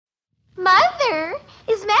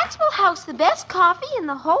Maxwell House the best coffee in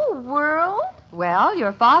the whole world? Well,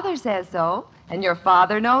 your father says so, and your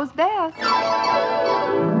father knows best.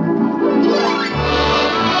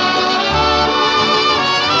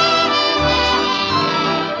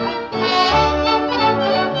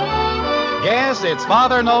 Yes, it's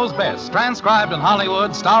Father Knows Best, transcribed in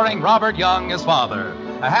Hollywood, starring Robert Young as father.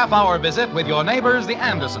 A half-hour visit with your neighbors, the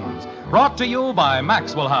Andersons. Brought to you by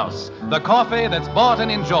Maxwell House, the coffee that's bought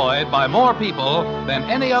and enjoyed by more people than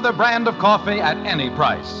any other brand of coffee at any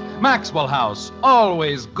price. Maxwell House,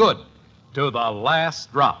 always good to the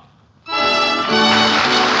last drop.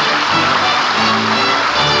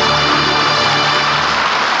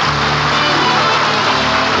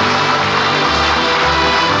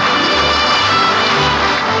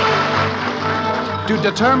 To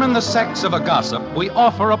determine the sex of a gossip, we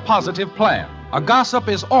offer a positive plan. A gossip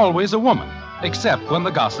is always a woman, except when the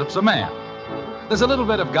gossip's a man. There's a little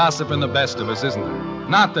bit of gossip in the best of us, isn't there?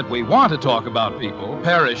 Not that we want to talk about people,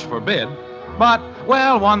 perish forbid, but,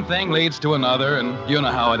 well, one thing leads to another, and you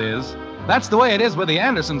know how it is. That's the way it is with the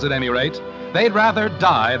Andersons, at any rate. They'd rather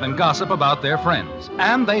die than gossip about their friends.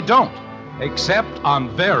 And they don't, except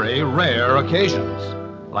on very rare occasions,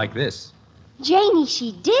 like this. Janie,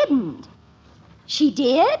 she didn't. She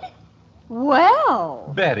did?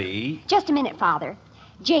 Well. Betty. Just a minute, Father.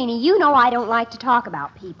 Janie, you know I don't like to talk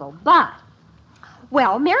about people, but...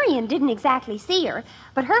 Well, Marion didn't exactly see her,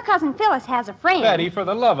 but her cousin Phyllis has a friend. Betty, for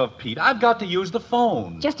the love of Pete, I've got to use the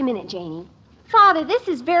phone. Just a minute, Janie. Father, this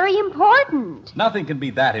is very important. Nothing can be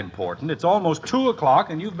that important. It's almost 2 o'clock,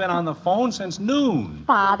 and you've been on the phone since noon.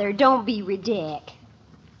 Father, don't be ridic.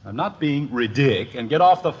 I'm not being ridic, and get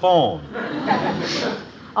off the phone.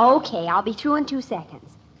 Okay, I'll be through in 2 seconds.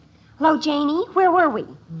 Hello, Janie. Where were we?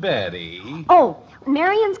 Betty. Oh,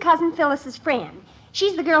 Marion's cousin Phyllis's friend.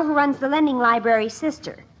 She's the girl who runs the lending library's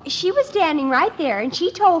sister. She was standing right there, and she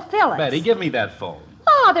told Phyllis... Betty, give me that phone.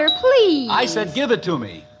 Father, please. I said give it to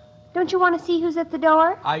me. Don't you want to see who's at the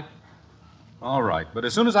door? All right, but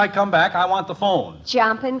as soon as I come back, I want the phone.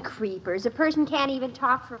 Jumping creepers. A person can't even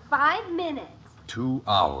talk for 5 minutes. 2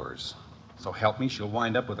 hours. So help me, she'll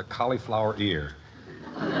wind up with a cauliflower ear.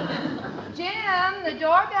 Jim, the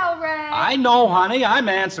doorbell rang. I know, honey. I'm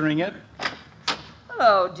answering it.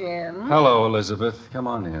 Hello, Jim. Hello, Elizabeth. Come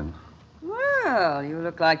on in. Well, you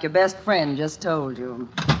look like your best friend just told you.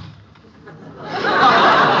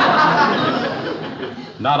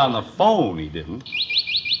 Not on the phone, he didn't.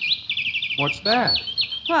 What's that?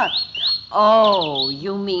 What? Oh,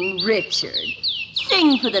 you mean Richard.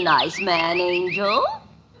 Sing for the nice man, Angel.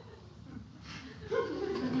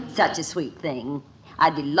 Such a sweet thing.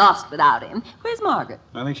 I'd be lost without him. Where's Margaret?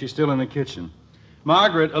 I think she's still in the kitchen.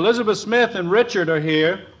 Margaret, Elizabeth Smith and Richard are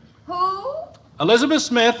here. Who? Elizabeth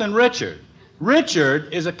Smith and Richard.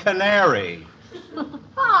 Richard is a canary.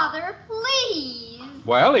 Father, please.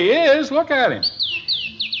 Well, he is. Look at him.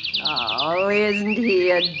 Oh, isn't he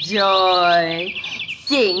a joy?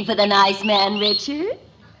 Sing for the nice man, Richard.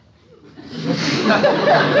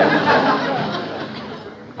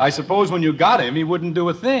 I suppose when you got him, he wouldn't do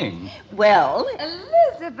a thing. Well,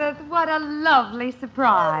 Elizabeth, what a lovely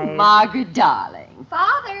surprise. Margaret, darling.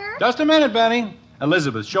 Father. Just a minute, Benny.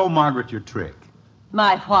 Elizabeth, show Margaret your trick.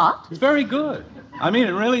 My what? It's very good. I mean,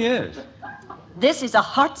 it really is. This is a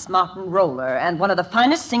Hartsmartin roller and one of the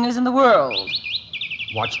finest singers in the world.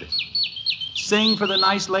 Watch this. Sing for the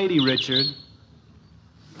nice lady, Richard.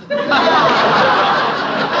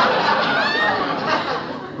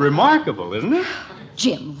 Remarkable, isn't it?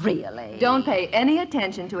 Jim, really? Don't pay any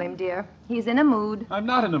attention to him, dear. He's in a mood. I'm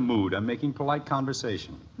not in a mood. I'm making polite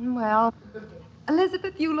conversation. Well,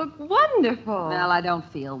 Elizabeth, you look wonderful. Well, I don't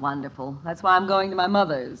feel wonderful. That's why I'm going to my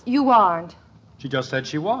mother's. You aren't. She just said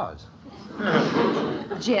she was.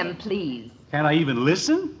 Jim, please. Can't I even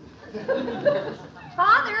listen?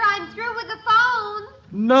 Father, I'm through with the phone.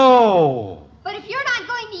 No. But if you're not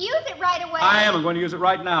going to use it right away... I am. I'm going to use it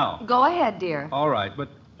right now. Go ahead, dear. All right, but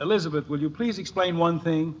Elizabeth, will you please explain one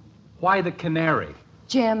thing? Why the canary?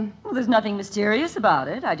 Jim. Well, there's nothing mysterious about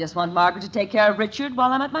it. I just want Margaret to take care of Richard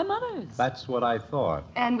while I'm at my mother's. That's what I thought.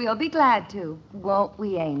 And we'll be glad to. Won't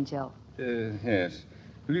we, Angel? Yes.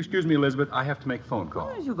 Will you excuse me, Elizabeth? I have to make a phone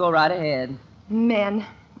call. You go right ahead. Men.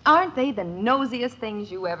 Aren't they the nosiest things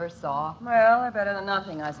you ever saw? Well, they're better than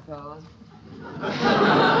nothing, I suppose.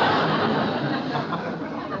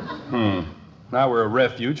 Now we're a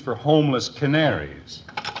refuge for homeless canaries.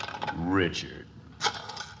 Richard.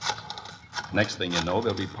 Next thing you know,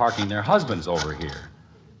 they'll be parking their husbands over here.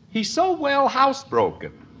 He's so well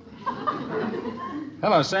housebroken.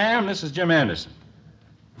 Hello, Sam. This is Jim Anderson.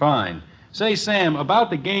 Fine. Say, Sam, about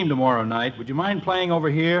the game tomorrow night, would you mind playing over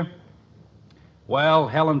here? Well,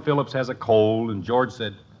 Helen Phillips has a cold, and George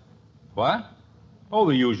said, what? Oh,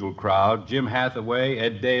 the usual crowd. Jim Hathaway,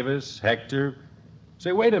 Ed Davis, Hector.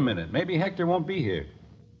 Say, wait a minute. Maybe Hector won't be here.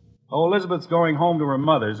 Oh, Elizabeth's going home to her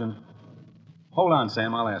mother's, and... Hold on,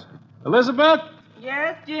 Sam. I'll ask her. Elizabeth?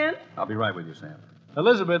 Yes, Jim? I'll be right with you, Sam.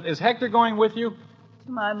 Elizabeth, is Hector going with you?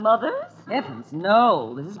 To my mother's? Heavens,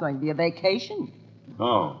 no. This is going to be a vacation.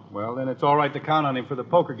 Oh, well, then it's all right to count on him for the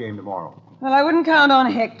poker game tomorrow. Well, I wouldn't count on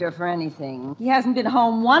Hector for anything. He hasn't been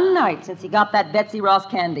home one night since he got that Betsy Ross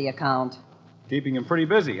candy account. Keeping him pretty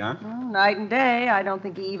busy, huh? Well, night and day. I don't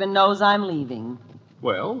think he even knows I'm leaving.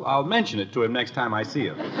 Well, I'll mention it to him next time I see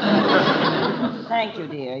him. Thank you,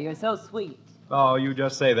 dear. You're so sweet. Oh, you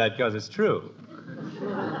just say that because it's true.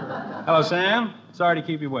 Hello, Sam. Sorry to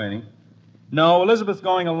keep you waiting. No, Elizabeth's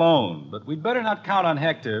going alone, but we'd better not count on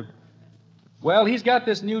Hector. Well, he's got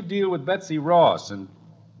this new deal with Betsy Ross, and...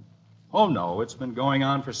 Oh, no, it's been going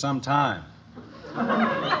on for some time.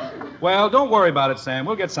 Well, don't worry about it, Sam.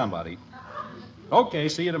 We'll get somebody. Okay,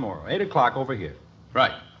 see you tomorrow. 8 o'clock over here.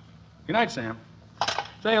 Right. Good night, Sam.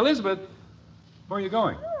 Say, Elizabeth, where are you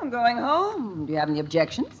going? I'm going home. Do you have any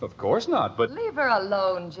objections? Of course not, but... Leave her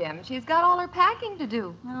alone, Jim. She's got all her packing to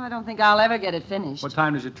do. No, I don't think I'll ever get it finished. What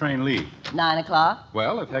time does your train leave? 9 o'clock?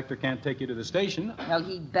 Well, if Hector can't take you to the station... Well,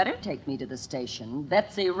 he'd better take me to the station.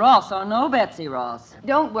 Betsy Ross or no Betsy Ross.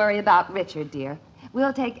 Don't worry about Richard, dear.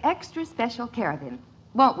 We'll take extra special care of him.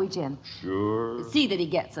 Won't we, Jim? Sure. See that he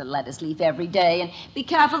gets a lettuce leaf every day, and be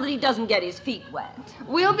careful that he doesn't get his feet wet.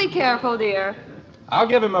 We'll be careful, dear. I'll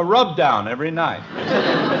give him a rub down every night.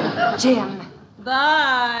 Jim.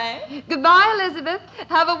 Bye. Goodbye, Elizabeth.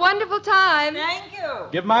 Have a wonderful time. Thank you.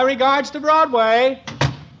 Give my regards to Broadway.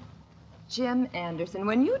 Jim Anderson,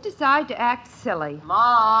 when you decide to act silly,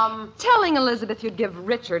 Mom. telling Elizabeth you'd give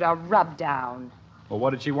Richard a rub down. Well,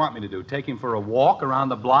 what did she want me to do? Take him for a walk around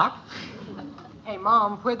the block? Hey,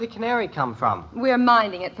 Mom, where'd the canary come from? We're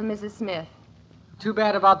minding it for Mrs. Smith. Too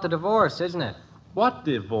bad about the divorce, isn't it? What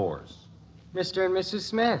divorce? Mr. and Mrs.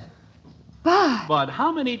 Smith. But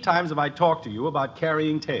how many times have I talked to you about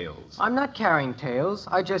carrying tales? I'm not carrying tales.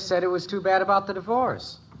 I just said it was too bad about the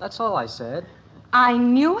divorce. That's all I said. I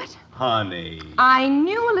knew it. Honey. I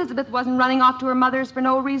knew Elizabeth wasn't running off to her mother's for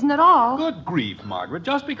no reason at all. Good grief, Margaret.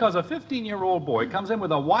 Just because a 15-year-old boy comes in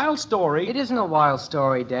with a wild story... It isn't a wild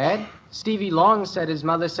story, Dad. Stevie Long said his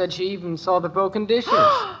mother said she even saw the broken dishes.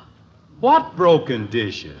 What broken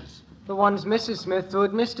dishes? The ones Mrs. Smith threw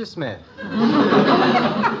at Mr. Smith.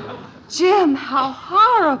 Jim, how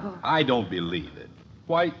horrible. I don't believe it.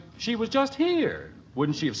 Why, she was just here.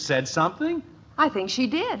 Wouldn't she have said something? I think she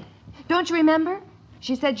did. Don't you remember?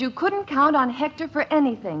 She said you couldn't count on Hector for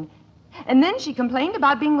anything. And then she complained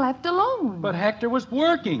about being left alone. But Hector was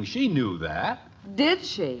working. She knew that. Did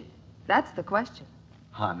she? That's the question.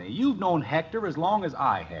 Honey, you've known Hector as long as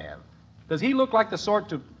I have. Does he look like the sort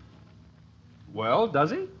to... Well,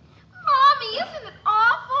 does he? Mommy, isn't it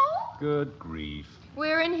awful? Good grief.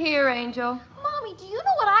 We're in here, Angel. Mommy, do you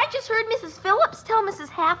know what I just heard Mrs. Phillips tell Mrs.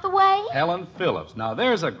 Hathaway? Helen Phillips. Now,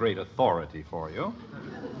 there's a great authority for you.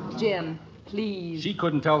 Jim, please. She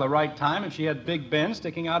couldn't tell the right time if she had Big Ben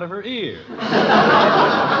sticking out of her ear.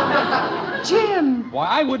 Jim! Why,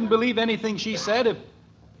 I wouldn't believe anything she said if...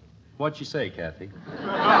 What'd she say, Kathy?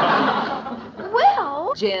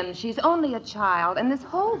 Well... Jim, she's only a child, and this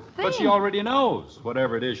whole thing... But she already knows.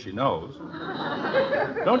 Whatever it is she knows.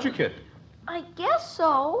 Don't you, Kit? I guess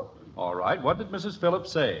so. All right. What did Mrs.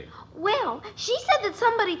 Phillips say? Well, she said that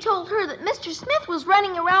somebody told her that Mr. Smith was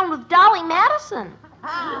running around with Dolly Madison.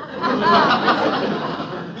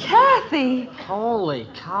 Kathy! Holy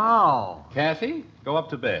cow. Kathy, go up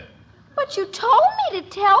to bed. But you told me to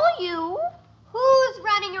tell you. Who's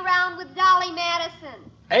running around with Dolly Madison?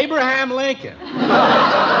 Abraham Lincoln.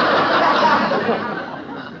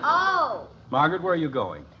 Oh. Margaret, where are you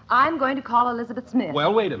going? I'm going to call Elizabeth Smith.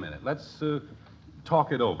 Well, wait a minute. Let's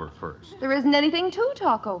talk it over first. There isn't anything to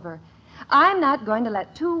talk over. I'm not going to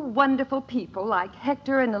let two wonderful people like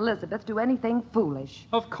Hector and Elizabeth do anything foolish.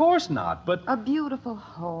 Of course not, but... A beautiful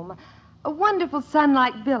home, a wonderful son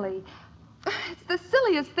like Billy. It's the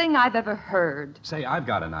silliest thing I've ever heard. Say, I've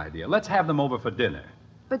got an idea. Let's have them over for dinner.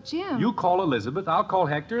 But, Jim... You call Elizabeth, I'll call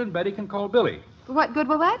Hector, and Betty can call Billy. What good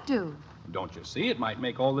will that do? Don't you see? It might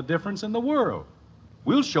make all the difference in the world.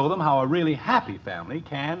 We'll show them how a really happy family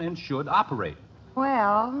can and should operate.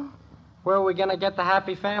 Well... Where are we going to get the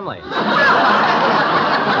happy family?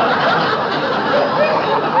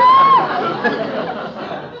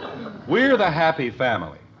 We're the happy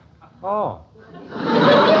family. Oh.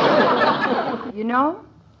 You know,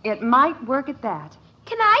 it might work at that.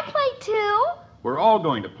 Can I play too? We're all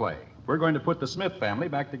going to play. We're going to put the Smith family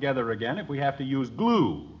back together again if we have to use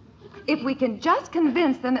glue. If we can just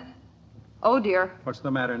convince them... Oh, dear. What's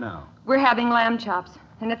the matter now? We're having lamb chops.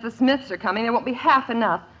 And if the Smiths are coming, there won't be half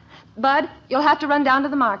enough. Bud, you'll have to run down to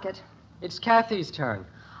the market. It's Kathy's turn.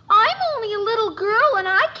 I'm only a little girl, and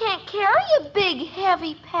I can't carry a big,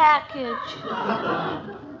 heavy package.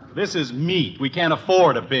 This is meat. We can't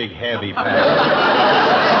afford a big, heavy package.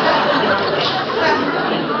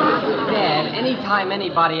 Dad, anytime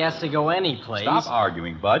anybody has to go anyplace... Stop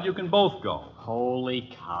arguing, Bud. You can both go.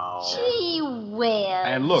 Holy cow. Gee whiz.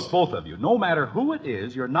 And look, both of you, no matter who it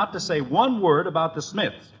is, you're not to say one word about the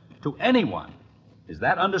Smiths to anyone. Is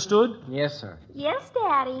that understood? Yes, sir. Yes,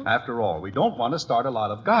 Daddy. After all, we don't want to start a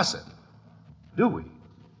lot of gossip, do we?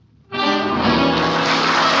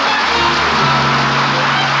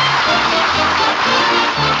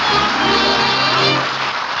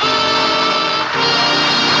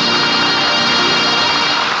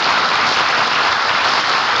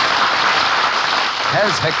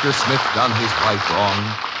 Has Hector Smith done his wife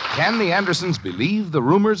wrong? Can the Andersons believe the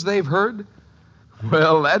rumors they've heard?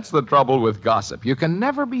 Well, that's the trouble with gossip. You can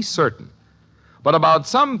never be certain. But about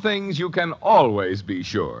some things you can always be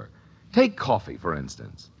sure. Take coffee, for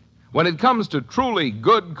instance. When it comes to truly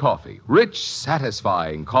good coffee, rich,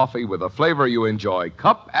 satisfying coffee with a flavor you enjoy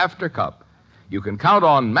cup after cup, you can count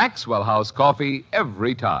on Maxwell House coffee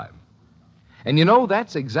every time. And you know,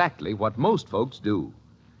 that's exactly what most folks do.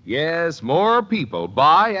 Yes, more people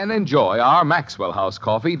buy and enjoy our Maxwell House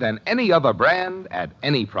coffee than any other brand at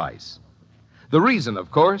any price. The reason, of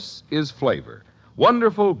course, is flavor.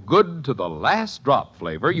 Wonderful, good to the last drop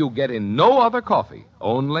flavor you get in no other coffee,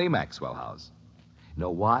 only Maxwell House. Know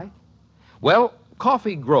why? Well,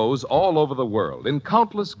 coffee grows all over the world in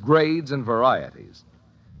countless grades and varieties.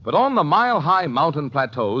 But on the mile-high mountain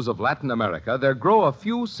plateaus of Latin America, there grow a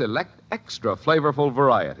few select extra flavorful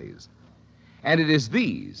varieties. And it is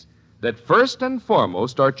these that first and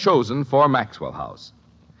foremost are chosen for Maxwell House.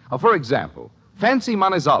 For example, fancy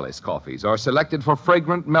Manizales coffees are selected for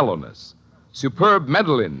fragrant mellowness, superb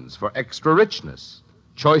Medellins for extra richness,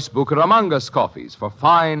 choice Bucaramangas coffees for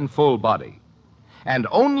fine, full body. And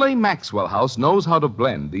only Maxwell House knows how to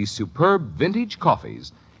blend these superb vintage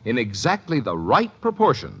coffees in exactly the right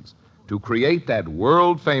proportions to create that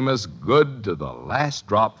world-famous good to the last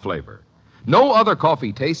drop flavor. No other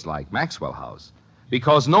coffee tastes like Maxwell House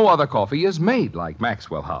because no other coffee is made like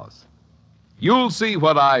Maxwell House. You'll see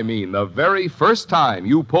what I mean the very first time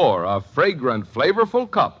you pour a fragrant, flavorful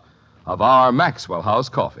cup of our Maxwell House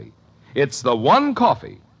coffee. It's the one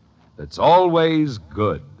coffee that's always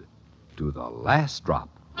good to the last drop.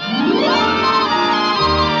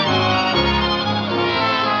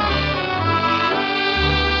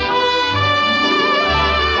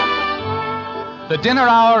 The dinner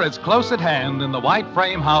hour is close at hand in the white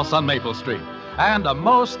frame house on Maple Street, and a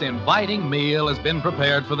most inviting meal has been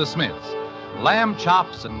prepared for the Smiths. Lamb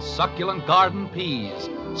chops and succulent garden peas,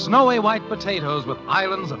 snowy white potatoes with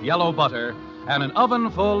islands of yellow butter, and an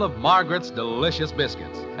oven full of Margaret's delicious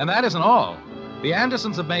biscuits. And that isn't all. The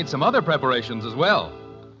Andersons have made some other preparations as well,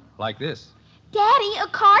 like this. Daddy, a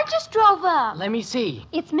car just drove up. Let me see.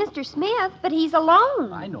 It's Mr. Smith, but he's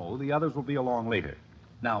alone. I know. The others will be along later.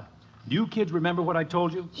 Now, do you kids remember what I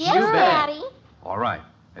told you? Yes, Daddy. All right.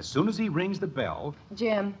 As soon as he rings the bell...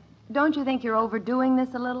 Jim, don't you think you're overdoing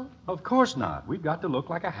this a little? Of course not. We've got to look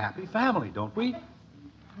like a happy family, don't we?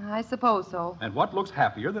 I suppose so. And what looks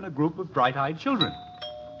happier than a group of bright-eyed children?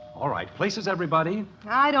 All right, places, everybody.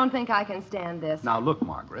 I don't think I can stand this. Now, look,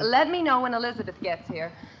 Margaret. Let me know when Elizabeth gets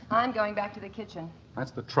here. I'm going back to the kitchen. That's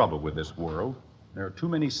the trouble with this world. There are too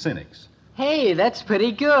many cynics. Hey, that's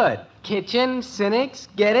pretty good. Kitchen, cynics,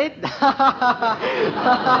 get it?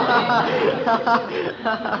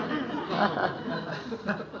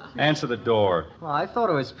 Answer the door. Well, I thought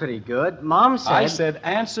it was pretty good. Mom said... I said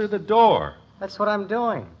answer the door. That's what I'm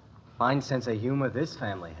doing. Fine sense of humor this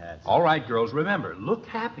family has. All right, girls, remember, look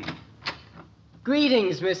happy.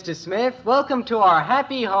 Greetings, Mr. Smith. Welcome to our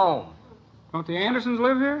happy home. Don't the Andersons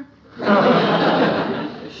live here?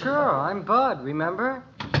 Sure, I'm Bud, remember?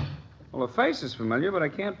 Well, the face is familiar, but I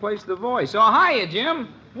can't place the voice. Oh, hiya, Jim.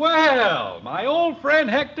 Well, my old friend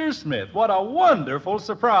Hector Smith, what a wonderful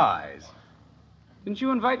surprise. Didn't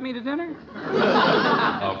you invite me to dinner?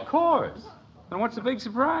 Of course. Then what's the big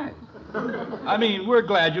surprise? I mean, we're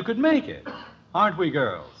glad you could make it. Aren't we,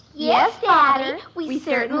 girls? Yes, Daddy. We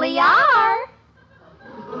certainly are.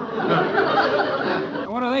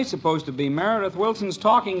 What are they supposed to be, Meredith Wilson's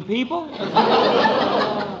talking people?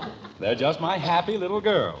 They're just my happy little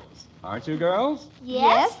girls. Aren't you, girls?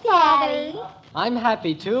 Yes, Daddy. I'm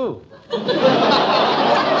happy, too.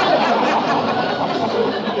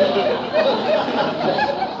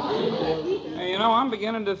 Hey, you know, I'm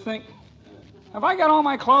beginning to think, have I got all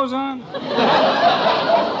my clothes on?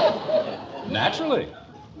 Naturally.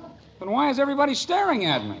 Then why is everybody staring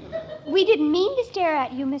at me? We didn't mean to stare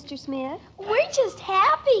at you, Mr. Smith. We're just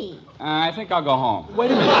happy. I think I'll go home. Wait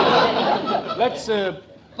a minute.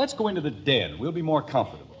 Let's go into the den. We'll be more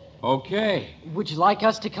comfortable. Okay. Would you like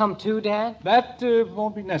us to come too, Dad? That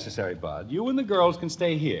won't be necessary, Bud. You and the girls can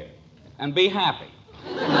stay here. And be happy.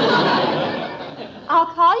 I'll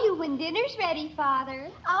call you when dinner's ready, Father.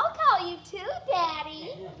 I'll call you too,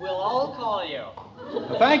 Daddy. We'll all call you.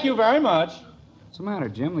 Well, thank you very much. What's the matter,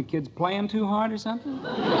 Jim? The kid's playing too hard or something?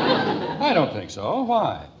 I don't think so.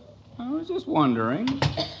 Why? I was just wondering.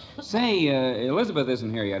 Say, Elizabeth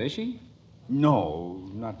isn't here yet, is she? No,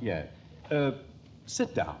 not yet.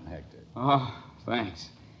 Sit down, Hector. Oh, thanks.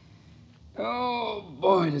 Oh,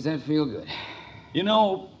 boy, does that feel good. You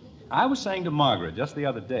know, I was saying to Margaret just the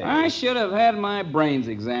other day. I should have had my brains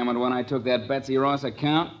examined when I took that Betsy Ross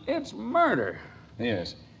account. It's murder.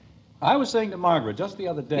 Yes. I was saying to Margaret just the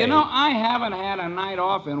other day. You know, I haven't had a night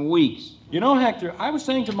off in weeks. You know, Hector, I was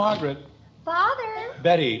saying to Margaret. Father.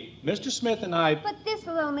 Betty, Mr. Smith and I. But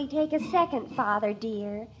this'll only take a second, Father,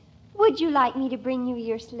 dear. Would you like me to bring you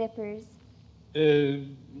your slippers?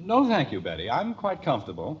 No, thank you, Betty. I'm quite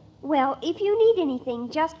comfortable. Well, if you need anything,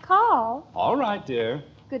 just call. All right, dear.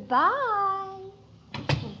 Goodbye.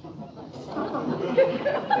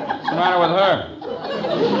 What's the matter with her?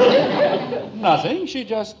 Nothing. She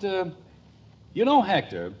just, You know,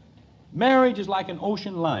 Hector, marriage is like an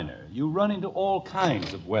ocean liner. You run into all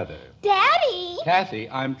kinds of weather. Daddy! Kathy,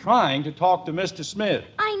 I'm trying to talk to Mr. Smith.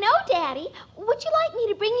 I know, Daddy. Would you like me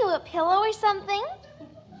to bring you a pillow or something?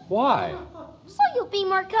 Why? So you'll be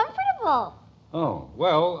more comfortable. Oh,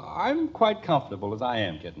 well, I'm quite comfortable as I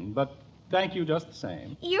am, kitten, but thank you just the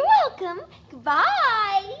same. You're welcome.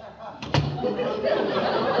 Goodbye.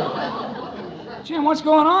 Jim, what's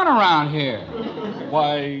going on around here?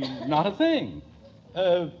 Why, not a thing.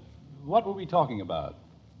 What were we talking about?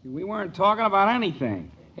 We weren't talking about anything.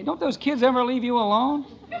 Hey, don't those kids ever leave you alone?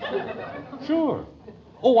 Sure.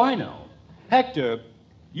 Oh, I know. Hector,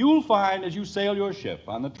 you'll find as you sail your ship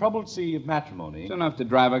on the troubled sea of matrimony. It's enough to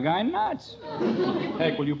drive a guy nuts.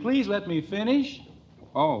 Heck, will you please let me finish?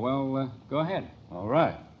 Oh, well, go ahead. All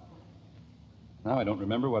right. Now I don't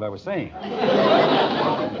remember what I was saying.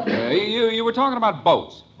 You were talking about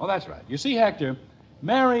boats. Oh, that's right. You see, Hector,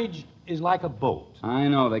 marriage is like a boat. I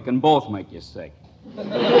know. They can both make you sick.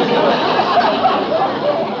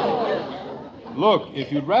 Look,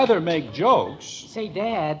 if you'd rather make jokes... Say,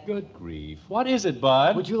 Dad. Good grief. What is it,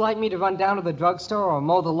 Bud? Would you like me to run down to the drugstore or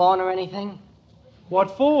mow the lawn or anything?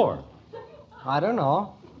 What for? I don't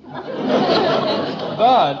know.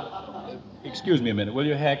 Bud, excuse me a minute, will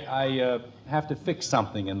you, Heck? I have to fix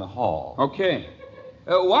something in the hall. Okay.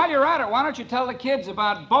 While you're at it, why don't you tell the kids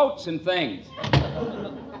about boats and things?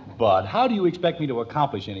 Bud, how do you expect me to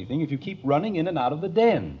accomplish anything if you keep running in and out of the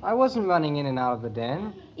den? I wasn't running in and out of the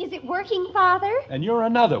den. Is it working, Father? And you're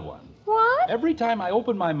another one. What? Every time I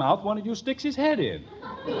open my mouth, one of you sticks his head in.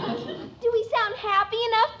 Do we sound happy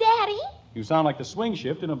enough, Daddy? You sound like the swing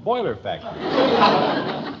shift in a boiler factory.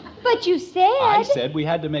 But you said... I said we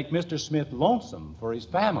had to make Mr. Smith lonesome for his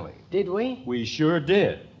family. Did we? We sure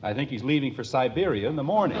did. I think he's leaving for Siberia in the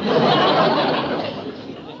morning.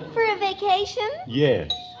 For a vacation?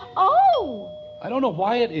 Yes. Oh. I don't know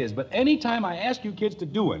why it is, but any time I ask you kids to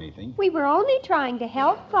do anything... We were only trying to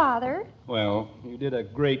help, Father. Well, you did a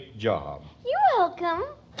great job. You're welcome.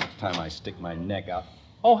 Next time I stick my neck out...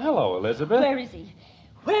 Oh, hello, Elizabeth. Where is he?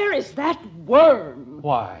 Where is that worm?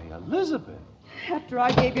 Why, Elizabeth. After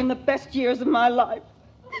I gave him the best years of my life.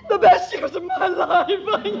 The best years of my life.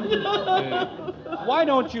 Why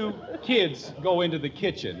don't you kids go into the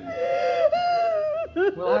kitchen?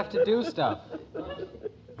 We'll have to do stuff.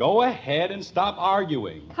 Go ahead and stop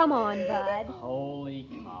arguing. Come on, Bud. Holy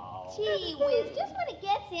cow. Gee whiz, just when it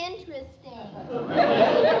gets interesting.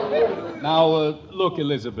 Now, look,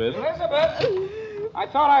 Elizabeth. Elizabeth! I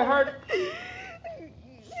thought I heard...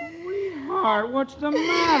 Sweetheart, what's the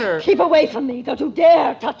matter? Keep away from me. Don't you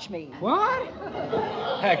dare touch me. What?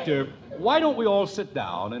 Hector, why don't we all sit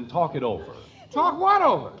down and talk it over? Talk what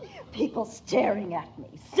over? People staring at me,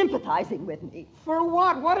 sympathizing with me. For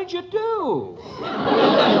what? What did you do?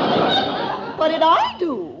 What did I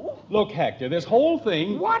do? Look, Hector, this whole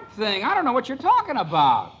thing... What thing? I don't know what you're talking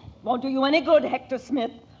about. Won't do you any good, Hector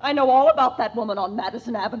Smith. I know all about that woman on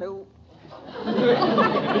Madison Avenue.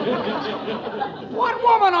 What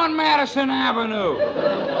woman on Madison Avenue?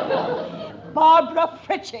 Barbara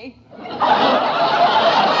Pritchie.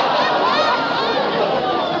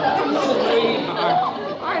 Sweetheart.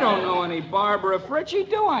 any Barbara Fritchie,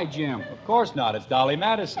 do I, Jim? Of course not. It's Dolly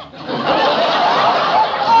Madison.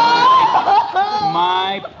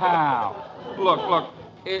 My pal. Look,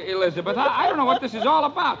 Elizabeth, I don't know what this is all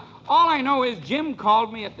about. All I know is Jim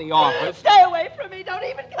called me at the office. Stay away from me. Don't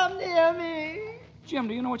even come near me. Jim,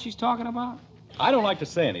 do you know what she's talking about? I don't like to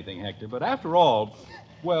say anything, Hector, but after all,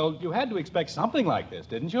 well, you had to expect something like this,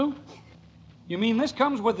 didn't you? You mean this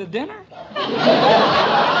comes with the dinner?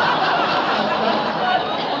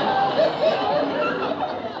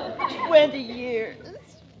 20 years.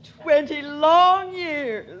 20 long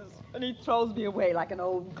years. And he throws me away like an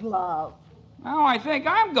old glove. Now I think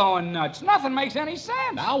I'm going nuts. Nothing makes any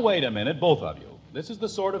sense. Now, wait a minute, both of you. This is the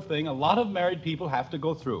sort of thing a lot of married people have to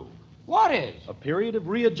go through. What is? A period of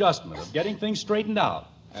readjustment, of getting things straightened out.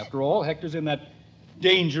 After all, Hector's in that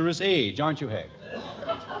dangerous age, aren't you, Hec?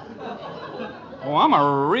 Oh, I'm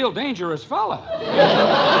a real dangerous fella.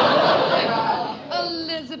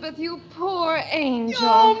 Elizabeth, you poor angel.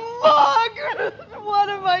 Oh, Margaret, what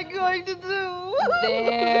am I going to do?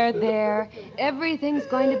 There. Everything's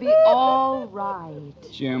going to be all right.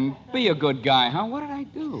 Jim, be a good guy, huh? What did I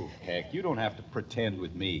do? Heck, you don't have to pretend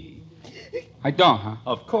with me. I don't, huh?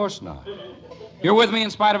 Of course not. You're with me in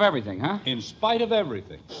spite of everything, huh? In spite of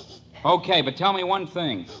everything. Okay, but tell me one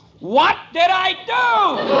thing. What did I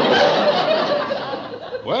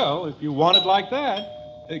do? Well, if you want it like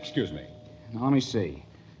that. Excuse me. Now, let me see.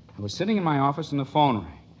 I was sitting in my office and the phone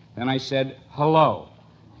rang. Then I said, hello.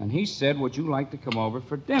 And he said, would you like to come over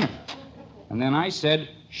for dinner? And then I said,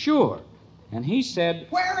 sure. And he said...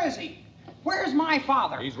 Where is he? Where's my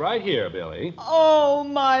father? He's right here, Billy. Oh,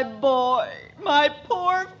 my boy. My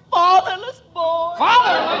poor fatherless boy.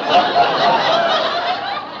 Fatherless?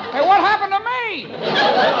 Hey, what happened to me?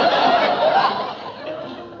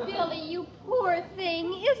 Billy, you poor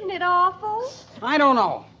thing. Isn't it awful? I don't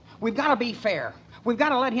know. We've got to be fair. We've got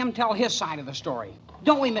to let him tell his side of the story.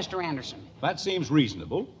 Don't we, Mr. Anderson? That seems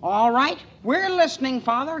reasonable. All right. We're listening,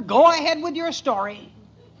 Father. Go ahead with your story.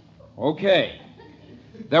 Okay.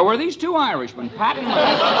 There were these two Irishmen, Pat and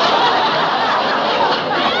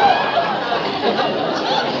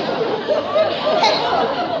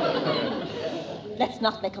Let's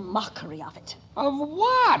not make a mockery of it. Of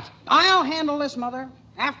what? I'll handle this, Mother.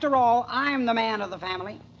 After all, I'm the man of the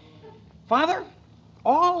family. Father,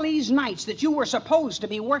 all these nights that you were supposed to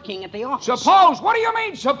be working at the office... Suppose? What do you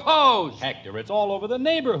mean, suppose? Hector, it's all over the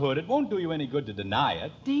neighborhood. It won't do you any good to deny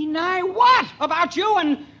it. Deny what? About you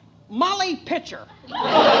and Molly Pitcher.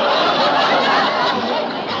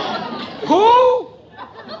 Who?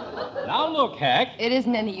 Now look, Heck. It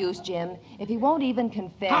isn't any use, Jim. If he won't even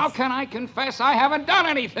confess... How can I confess I haven't done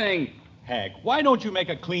anything? Heck, why don't you make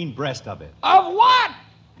a clean breast of it? Of what?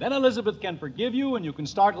 Then Elizabeth can forgive you and you can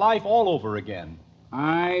start life all over again.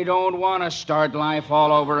 I don't want to start life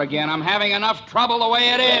all over again. I'm having enough trouble the way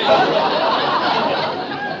it is.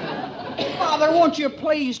 Father, won't you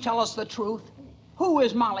please tell us the truth? Who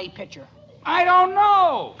is Molly Pitcher? I don't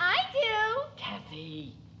know. I do.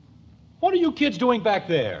 Kathy. What are you kids doing back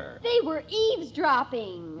there? They were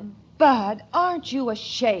eavesdropping. Bud, aren't you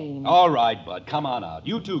ashamed? All right, Bud, come on out.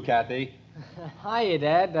 You too, Kathy. Hiya,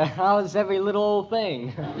 Dad. How's every little old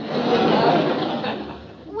thing?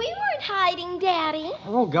 We weren't hiding, Daddy.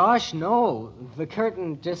 Oh, gosh, no. The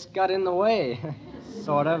curtain just got in the way.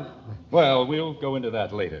 Sort of. Well, we'll go into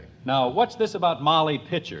that later. Now, what's this about Molly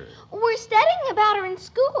Pitcher? We're studying about her in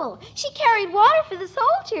school. She carried water for the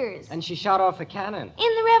soldiers. And she shot off a cannon.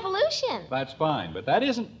 In the Revolution. That's fine, but that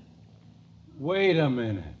isn't... Wait a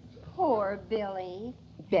minute. Poor Billy.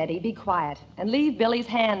 Betty, be quiet and leave Billy's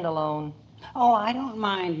hand alone. Oh, I don't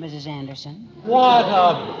mind, Mrs. Anderson. What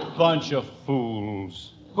a bunch of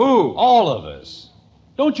fools. Who? All of us.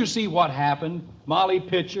 Don't you see what happened? Molly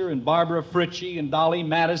Pitcher and Barbara Fritchie and Dolly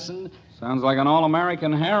Madison. Sounds like an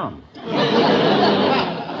all-American harem.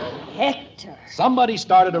 Hector. Somebody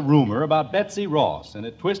started a rumor about Betsy Ross, and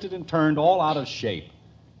it twisted and turned all out of shape.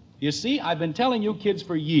 You see, I've been telling you kids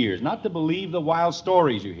for years not to believe the wild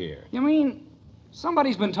stories you hear. You mean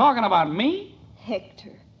somebody's been talking about me?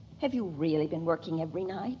 Hector, have you really been working every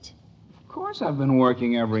night? Of course I've been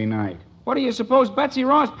working every night. What do you suppose Betsy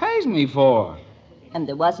Ross pays me for? And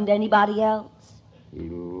there wasn't anybody else?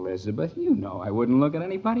 Elizabeth, you know I wouldn't look at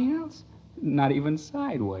anybody else. Not even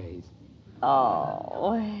sideways.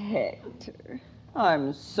 Oh, Hector,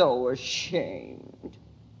 I'm so ashamed.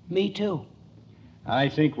 Me too. I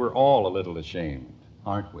think we're all a little ashamed,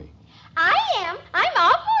 aren't we? I am. I'm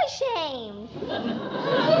awful ashamed.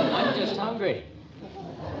 I'm just hungry.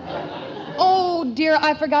 Oh, dear,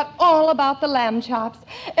 I forgot all about the lamb chops.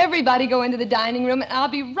 Everybody go into the dining room, and I'll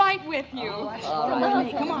be right with you.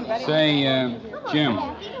 Come on, Betty. Say, Jim,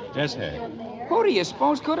 Yes, Hank. who do you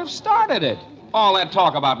suppose could have started it? All that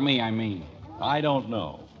talk about me, I mean. I don't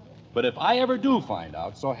know. But if I ever do find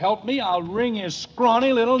out, so help me, I'll wring his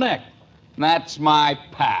scrawny little neck. That's my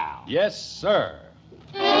pal. Yes, sir.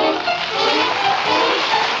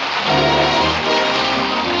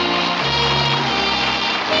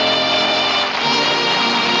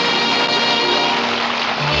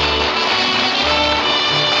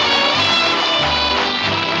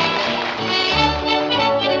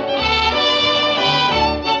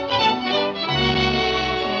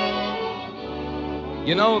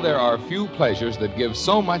 You know, there are few pleasures that give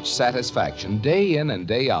so much satisfaction day in and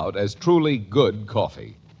day out as truly good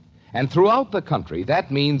coffee. And throughout the country,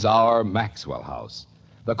 that means our Maxwell House.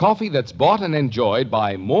 The coffee that's bought and enjoyed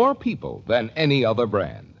by more people than any other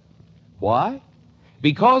brand. Why?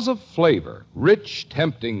 Because of flavor, rich,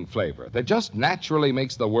 tempting flavor that just naturally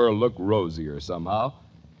makes the world look rosier somehow.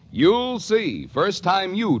 You'll see first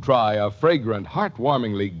time you try a fragrant,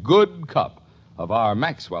 heartwarmingly good cup of our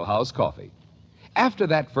Maxwell House coffee. After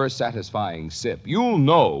that first satisfying sip, you'll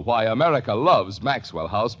know why America loves Maxwell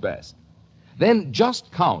House best. Then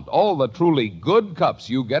just count all the truly good cups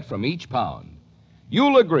you get from each pound.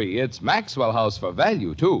 You'll agree it's Maxwell House for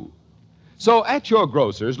value, too. So at your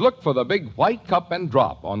grocer's, look for the big white cup and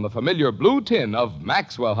drop on the familiar blue tin of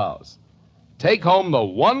Maxwell House. Take home the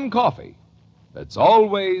one coffee that's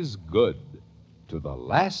always good to the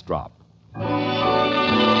last drop.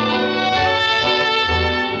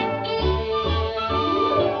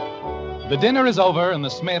 The dinner is over, and the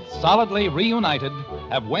Smiths, solidly reunited,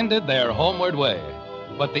 have wended their homeward way.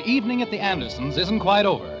 But the evening at the Andersons isn't quite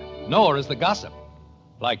over, nor is the gossip.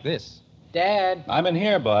 Like this. Dad, I'm in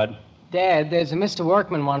here, Bud. Dad, there's a Mr.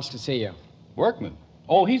 Workman wants to see you. Workman?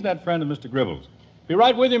 Oh, he's that friend of Mr. Gribble's. Be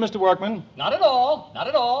right with you, Mr. Workman. Not at all. Not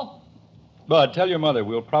at all. Bud, tell your mother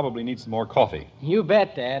we'll probably need some more coffee. You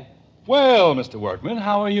bet, Dad. Well, Mr. Workman,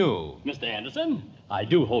 how are you? Mr. Anderson, I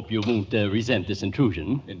do hope you won't resent this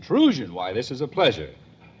intrusion. Intrusion? Why, this is a pleasure.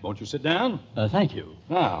 Won't you sit down? Thank you.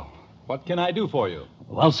 Now, what can I do for you?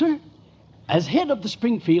 Well, sir, as head of the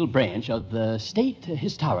Springfield branch of the State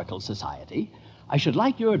Historical Society, I should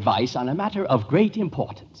like your advice on a matter of great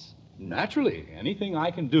importance. Naturally. Anything I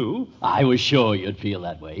can do. I was sure you'd feel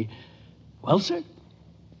that way. Well, sir,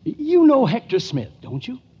 you know Hector Smith, don't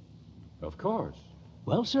you? Of course.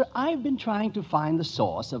 Well, sir, I've been trying to find the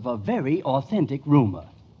source of a very authentic rumor.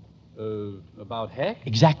 About Heck?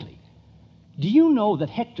 Exactly. Do you know that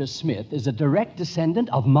Hector Smith is a direct descendant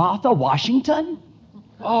of Martha Washington?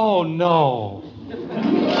 Oh, no.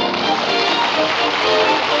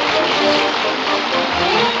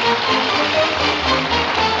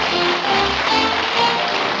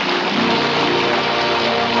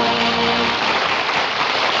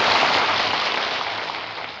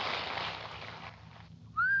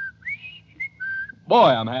 Boy,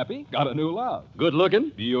 I'm happy. Got a new love. Good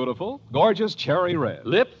looking. Beautiful, gorgeous cherry red.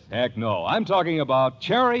 Lips? Heck no. I'm talking about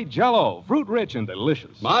cherry Jell-O. Fruit rich and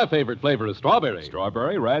delicious. My favorite flavor is strawberry.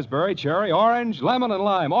 Strawberry, raspberry, cherry, orange, lemon, and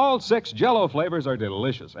lime. All 6 Jell-O flavors are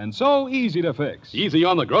delicious and so easy to fix. Easy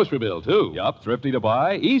on the grocery bill, too. Yup, thrifty to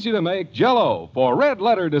buy, easy to make. Jell-O for red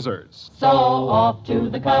letter desserts. So off to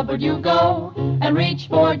the cupboard you go and reach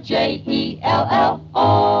for Jell-O.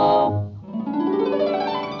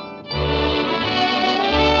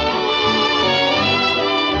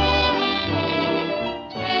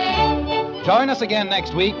 Join us again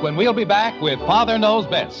next week when we'll be back with Father Knows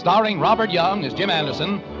Best, starring Robert Young as Jim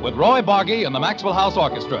Anderson, with Roy Bargy and the Maxwell House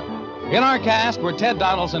Orchestra. In our cast were Ted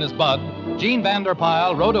Donaldson as Bud, Gene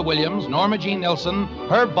Vanderpyle, Rhoda Williams, Norma Jean Nilsson,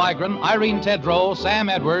 Herb Vigran, Irene Tedrow, Sam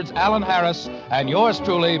Edwards, Alan Harris, and yours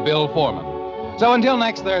truly, Bill Foreman. So until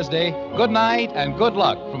next Thursday, good night and good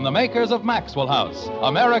luck from the makers of Maxwell House,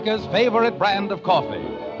 America's favorite brand of coffee.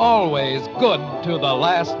 Always good to the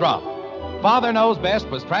last drop. Father Knows Best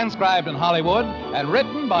was transcribed in Hollywood and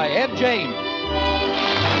written by Ed James.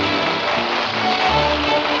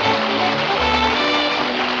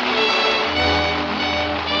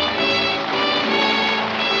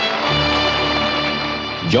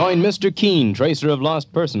 Join Mr. Keene, Tracer of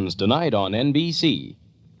Lost Persons, tonight on NBC.